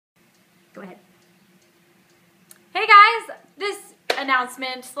Go ahead. Hey guys, this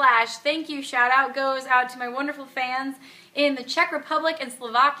announcement / thank you shout out goes out to my wonderful fans in the Czech Republic and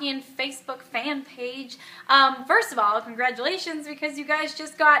Slovakian Facebook fan page. First of all, congratulations, because you guys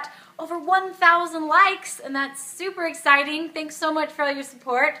just got over 1,000 likes, and that's super exciting. Thanks so much for all your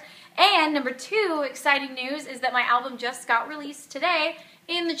support. And number 2, exciting news is that my album just got released today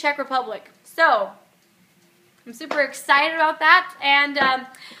in the Czech Republic. So I'm super excited about that, and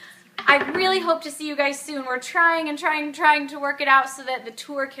I really hope to see you guys soon. We're trying to work it out so that the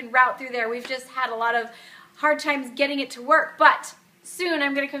tour can route through there. We've just had a lot of hard times getting it to work, but soon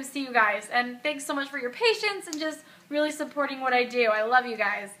I'm going to come see you guys. And thanks so much for your patience and just really supporting what I do. I love you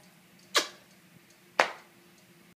guys.